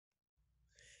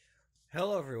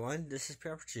Hello everyone, this is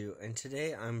Pepper2, and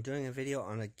today I'm doing a video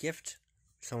on a gift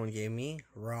someone gave me,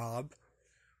 Rob.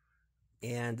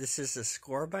 And this is a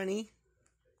scor bunny.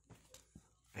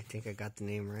 I think I got the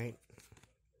name right.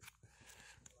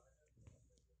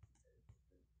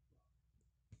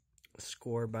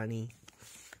 Scor bunny.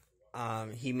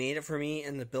 He made it for me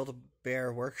in the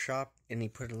Build-A-Bear workshop, and he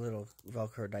put a little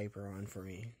Velcro diaper on for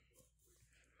me.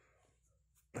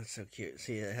 That's so cute.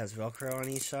 See, it has Velcro on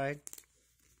each side.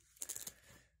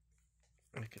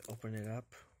 I can open it up,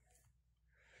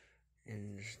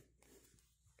 and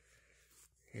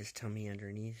his tummy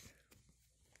underneath.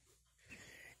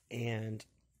 And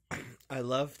I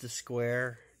love the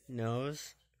square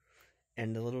nose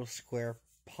and the little square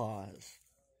paws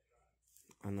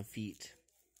on the feet.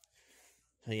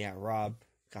 So yeah, Rob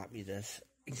got me this.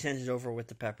 He sends it over with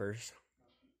the peppers.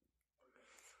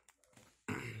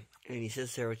 And he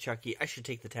sits there with Chucky. I should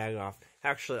take the tag off.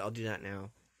 Actually, I'll do that now.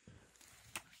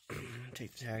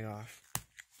 Take the tag off.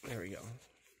 There we go.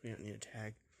 We don't need a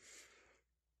tag.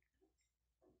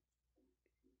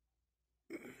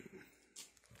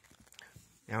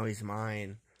 Now he's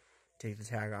mine. Take the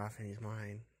tag off and he's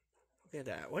mine. Look at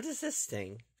that. What is this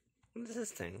thing? What is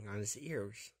this thing on his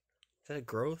ears? Is that a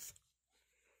growth?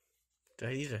 Do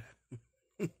I need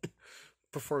to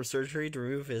perform surgery to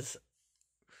remove his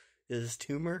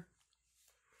tumor?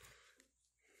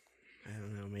 I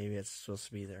don't know. Maybe it's supposed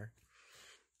to be there.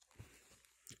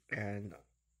 And,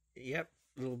 yep,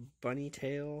 little bunny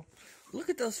tail. Look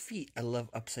at those feet. I love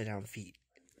upside down feet.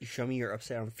 You show me your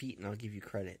upside down feet and I'll give you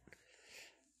credit.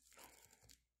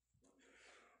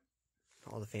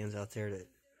 All the fans out there that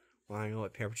want to know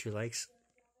what Pepper2 likes.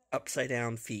 Upside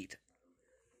down feet.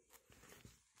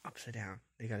 Upside down.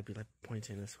 They gotta be like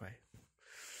pointing this way.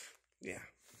 Yeah.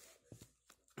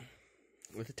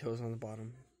 With the toes on the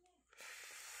bottom.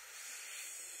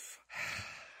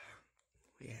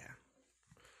 Yeah.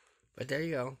 But there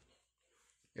you go.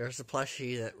 There's the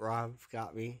plushie that Rob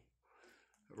got me.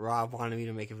 Rob wanted me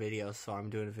to make a video, so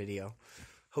I'm doing a video.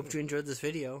 Hope you enjoyed this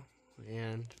video,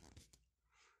 and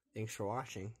thanks for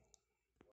watching.